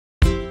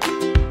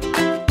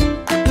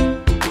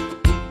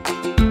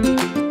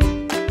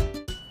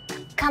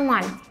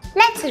on,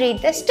 let's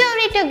read the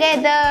story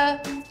together.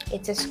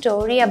 It's a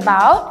story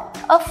about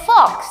a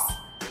fox.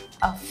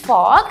 A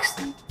fox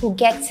who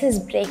gets his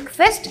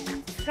breakfast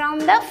from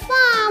the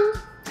farm.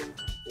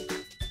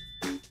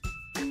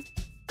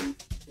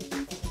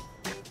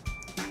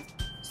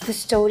 The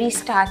story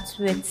starts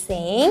with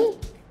saying,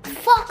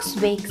 Fox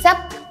wakes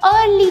up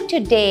early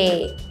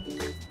today.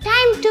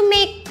 Time to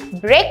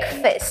make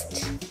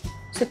breakfast.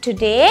 So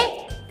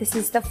today, this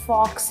is the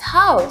fox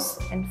house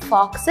and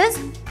Fox is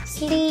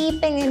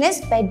sleeping in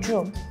his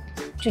bedroom.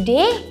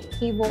 Today,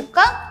 he woke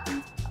up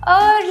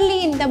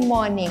early in the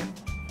morning.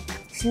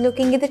 He's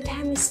looking at the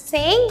time and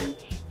saying,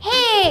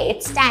 hey,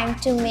 it's time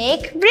to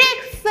make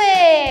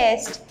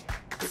breakfast.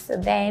 So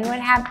then what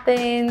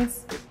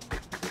happens?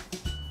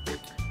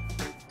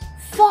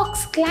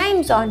 Fox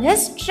climbs on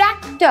his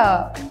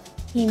tractor.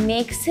 He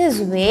makes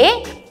his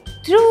way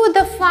through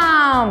the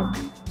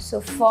farm. So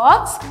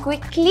Fox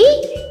quickly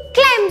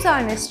climbs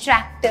on his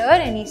tractor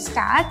and he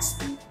starts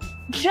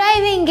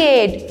driving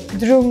it.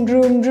 Vroom,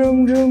 vroom,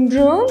 vroom, vroom,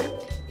 vroom.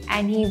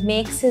 And he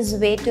makes his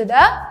way to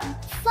the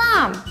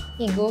farm.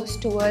 He goes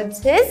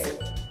towards his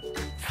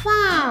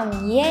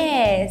farm.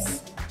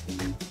 Yes.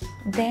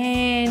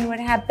 Then what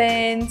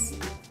happens?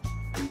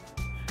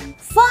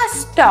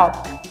 First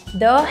stop,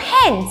 the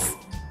hens.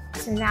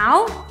 So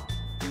now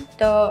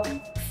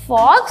the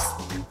fox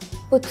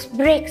puts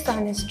brakes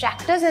on his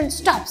tractors and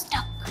stops.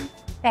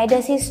 Where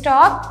does he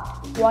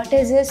stop? What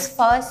is his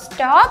first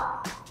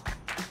stop?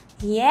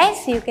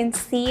 Yes, you can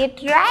see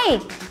it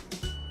right.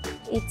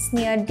 It's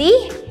near the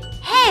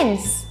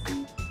hens.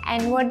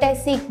 And what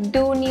does he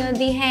do near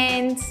the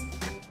hens?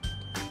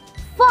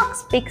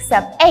 Fox picks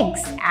up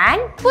eggs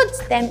and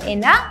puts them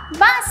in a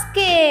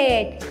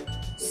basket.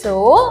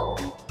 So,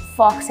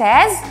 Fox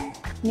has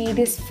made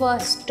his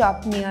first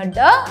stop near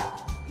the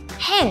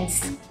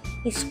hens.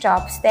 He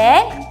stops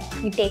there,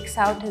 he takes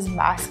out his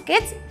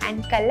baskets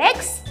and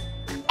collects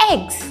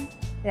eggs,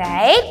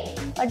 right?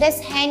 What does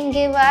hen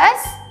give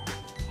us?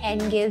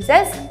 Hen gives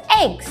us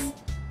eggs,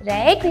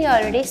 right? We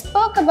already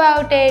spoke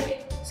about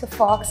it. So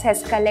Fox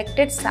has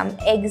collected some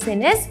eggs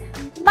in his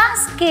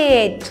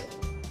basket.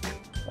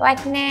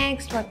 What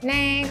next? What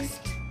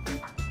next?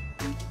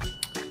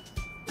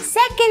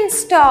 Second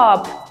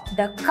stop,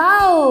 the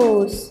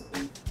cows.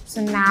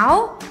 So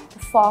now the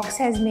fox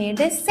has made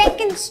his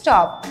second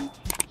stop.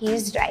 He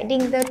is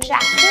riding the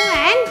tractor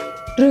and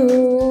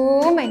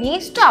boom, and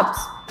he stops.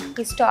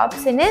 He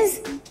stops in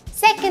his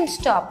second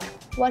stop.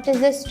 What is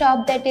the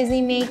stop that is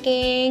he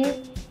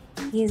making?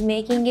 He is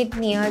making it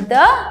near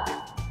the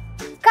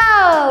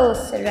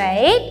cows,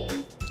 right?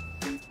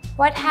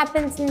 What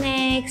happens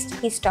next?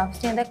 He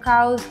stops near the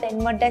cows. Then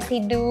what does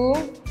he do?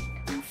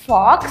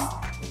 Fox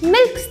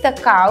milks the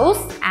cows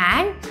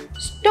and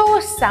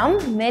stores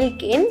some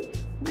milk in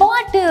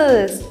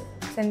bottles.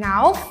 So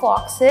now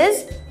Fox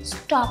is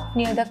stopped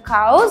near the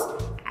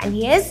cows and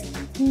he has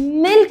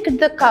milked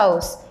the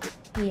cows.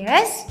 He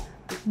has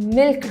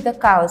milked the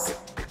cows.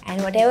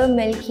 And whatever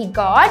milk he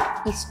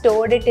got, he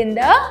stored it in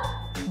the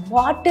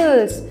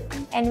bottles.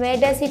 And where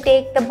does he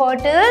take the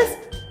bottles?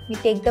 He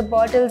takes the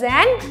bottles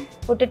and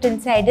put it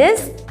inside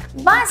his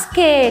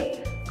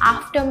basket.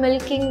 After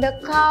milking the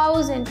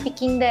cows and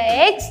picking the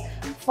eggs,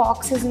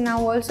 Fox is now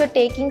also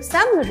taking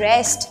some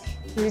rest.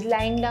 He is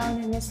lying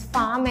down in his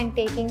farm and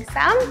taking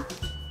some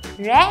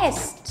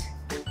rest.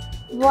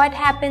 What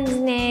happens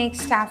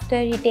next? After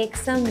he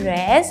takes some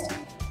rest,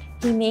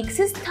 he makes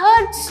his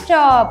third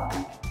stop.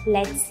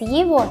 Let's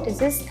see what is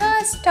his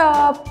third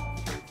stop.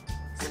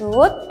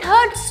 So,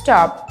 third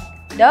stop,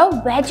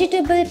 the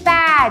vegetable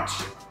patch.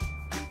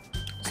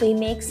 So, he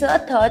makes a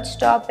third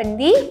stop in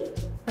the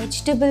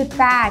vegetable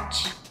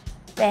patch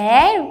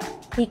where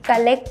he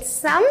collects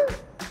some.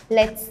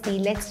 Let's see,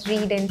 let's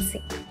read and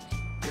see.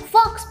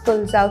 Fox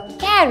pulls out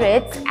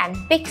carrots and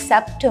picks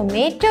up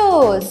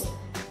tomatoes.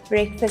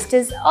 Breakfast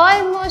is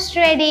almost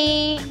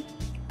ready.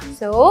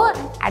 So,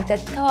 at the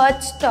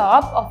third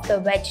stop of the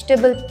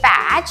vegetable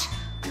patch,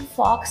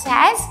 Fox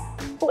has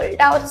pulled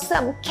out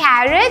some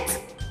carrots,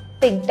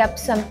 picked up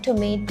some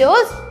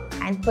tomatoes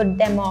and put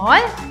them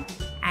all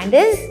and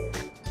is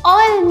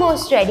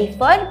almost ready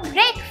for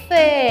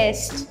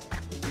breakfast.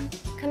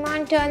 Come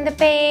on, turn the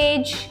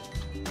page.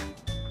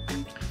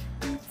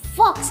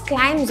 Fox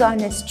climbs on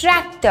his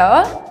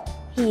tractor.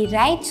 He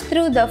rides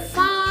through the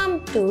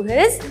farm to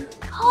his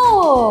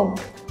home.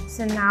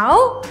 So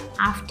now,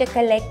 after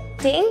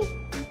collecting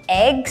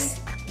eggs,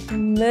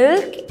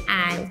 milk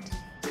and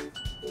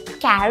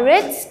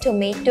carrots,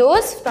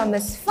 tomatoes from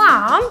his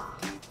farm,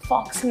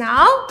 Fox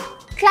now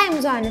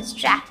climbs on his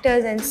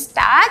tractors and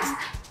starts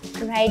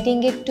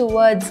riding it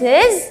towards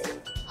his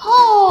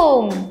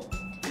home.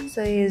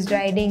 So he is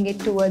riding it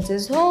towards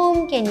his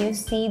home. Can you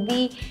see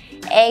the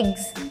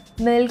eggs,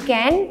 milk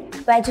and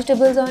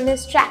vegetables on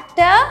his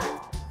tractor?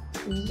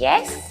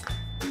 Yes.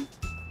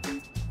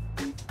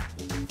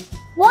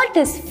 What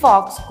is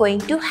Fox going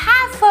to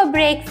have for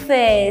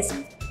breakfast?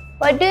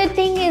 What do you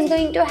think he is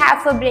going to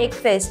have for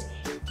breakfast?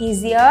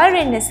 He's here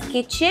in his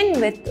kitchen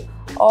with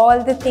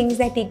all the things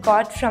that he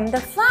got from the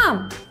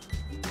farm.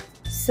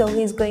 So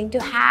he's going to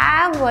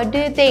have, what do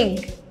you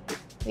think?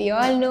 We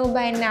all know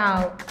by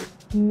now.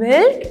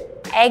 Milk,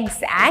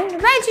 eggs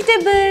and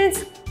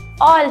vegetables,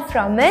 all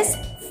from his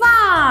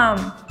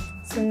farm.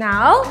 So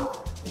now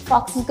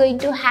Fox is going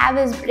to have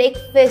his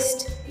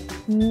breakfast.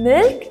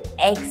 Milk,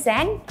 eggs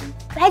and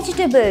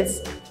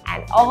vegetables.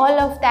 And all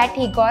of that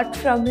he got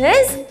from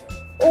his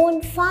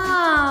own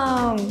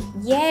farm.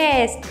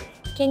 Yes.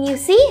 Can you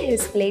see?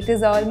 His plate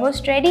is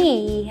almost ready.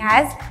 He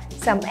has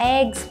some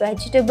eggs,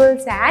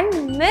 vegetables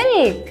and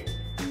milk.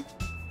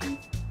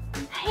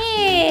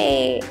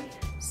 Hey!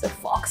 So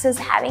Fox is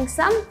having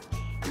some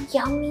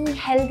yummy,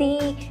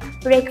 healthy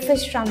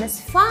breakfast from his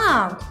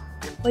farm.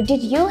 What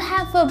did you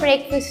have for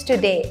breakfast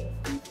today?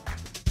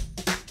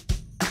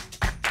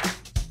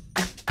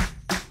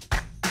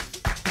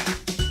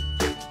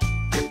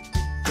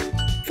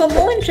 For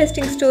more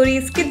interesting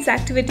stories, kids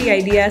activity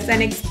ideas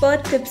and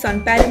expert tips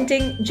on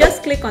parenting,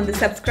 just click on the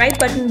subscribe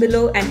button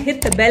below and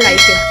hit the bell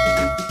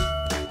icon.